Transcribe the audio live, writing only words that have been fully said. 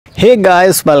Hey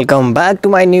guys, welcome back to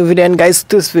my new video. And guys,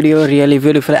 this video really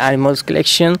beautiful animals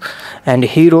collection and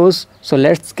heroes. So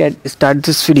let's get start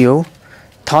this video.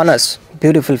 Thanos,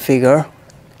 beautiful figure.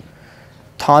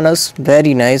 Thanos,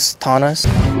 very nice Thanos.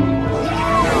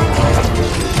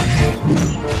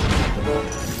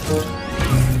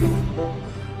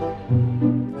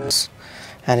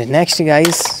 And next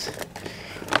guys,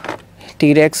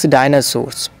 T-Rex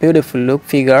dinosaurs, beautiful look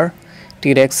figure.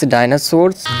 T-Rex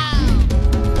dinosaurs.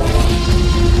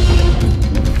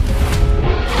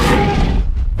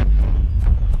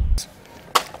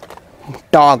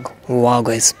 Dog, wow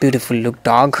guys, beautiful look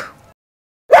dog.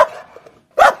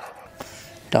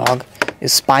 Dog,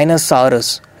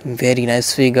 Spinosaurus, very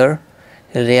nice figure.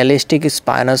 Realistic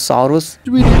Spinosaurus.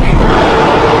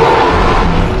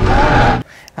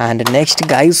 And next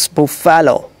guys,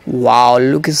 buffalo. Wow,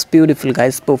 look is beautiful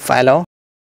guys, buffalo.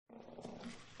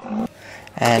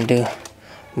 And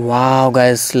wow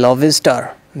guys,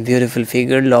 lobster, beautiful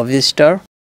figure, lobster.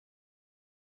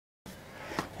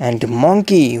 And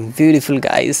monkey, beautiful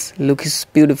guys, look is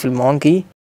beautiful monkey.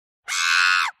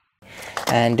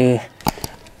 And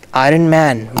Iron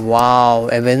Man, wow,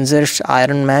 Avengers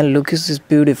Iron Man, look is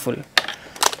beautiful.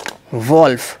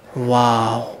 Wolf,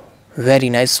 wow,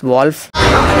 very nice wolf.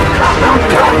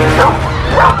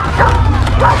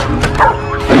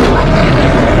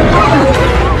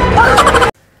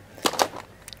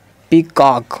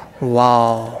 Peacock,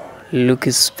 wow, look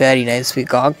is very nice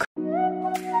peacock.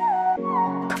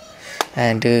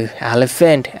 And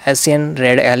elephant, Asian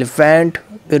red elephant,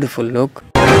 beautiful look.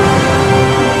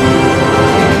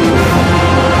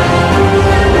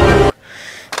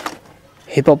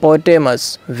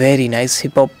 Hippopotamus, very nice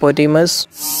hippopotamus.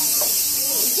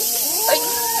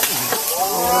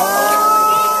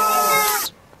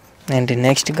 And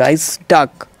next guys,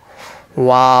 duck.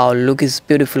 Wow, look is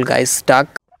beautiful guys, duck.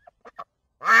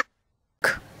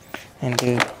 And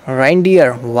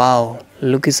reindeer, wow,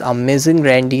 look is amazing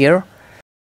reindeer.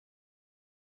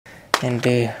 And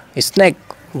snake,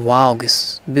 wow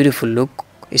guys, beautiful look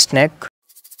snake.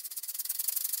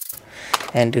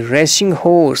 And racing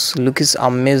horse, look is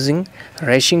amazing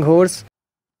racing horse.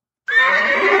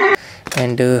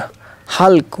 And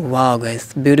Hulk, wow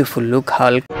guys, beautiful look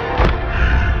Hulk.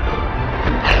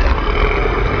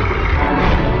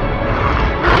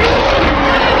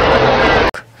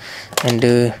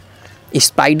 And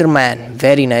Spider-Man,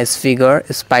 very nice figure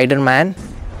Spider-Man.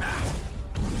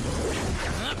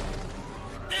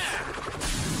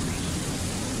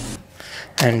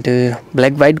 And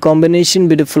black white combination,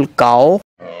 beautiful cow,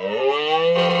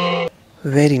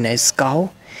 very nice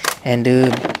cow. And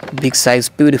big size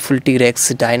beautiful T-Rex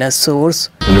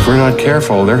dinosaurs. And if we're not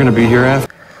careful, they're gonna be here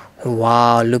after.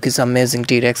 Wow, look is amazing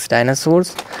T-Rex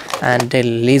dinosaurs. And a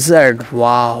lizard,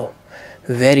 wow,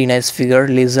 very nice figure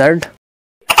lizard.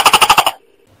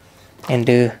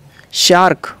 And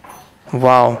shark,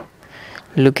 wow,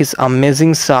 look is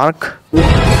amazing shark.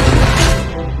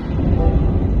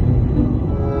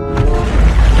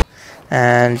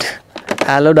 And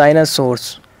allo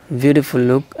dinosaurs, beautiful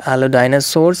look allo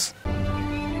dinosaurs.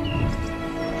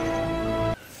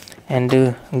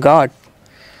 And god,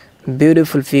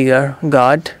 beautiful figure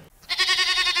god,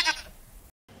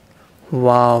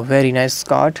 wow, very nice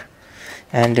god.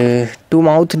 And two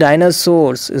mouth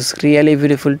dinosaurs is really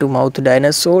beautiful, two mouth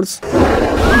dinosaurs.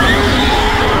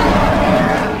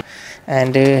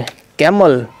 And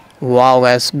camel, wow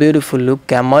guys, beautiful look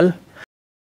camel.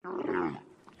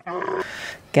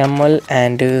 Camel.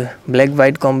 And black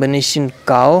white combination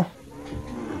cow.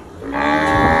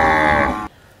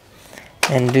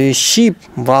 And sheep,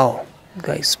 wow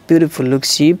guys, beautiful look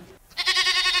sheep,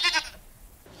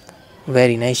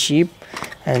 very nice sheep.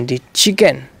 And the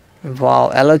chicken,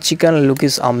 wow, yellow chicken, look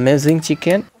is amazing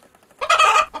chicken.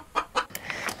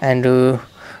 And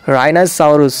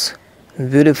rhinoceros,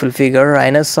 beautiful figure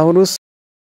rhinoceros.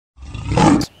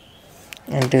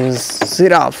 And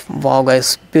giraffe, wow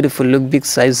guys, beautiful look big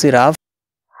size giraffe.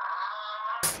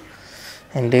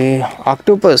 And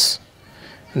octopus,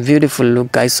 beautiful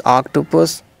look guys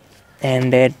octopus.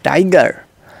 And a tiger,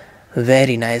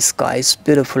 very nice guys,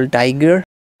 beautiful tiger.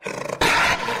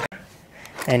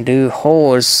 And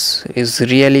horse is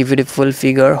really beautiful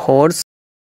figure horse.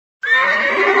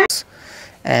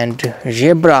 And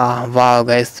zebra, wow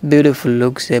guys, beautiful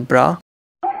look zebra.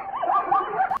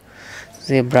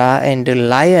 And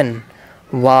lion,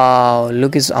 wow,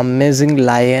 look is amazing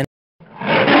lion.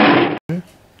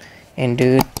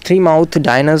 And three mouth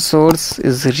dinosaurs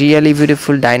is really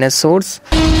beautiful dinosaurs.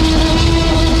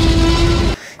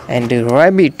 And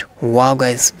rabbit, wow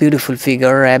guys, beautiful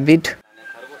figure rabbit.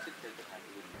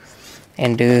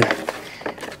 And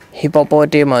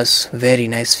Hippopotamus, very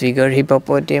nice figure.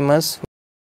 Hippopotamus,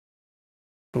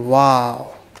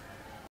 wow.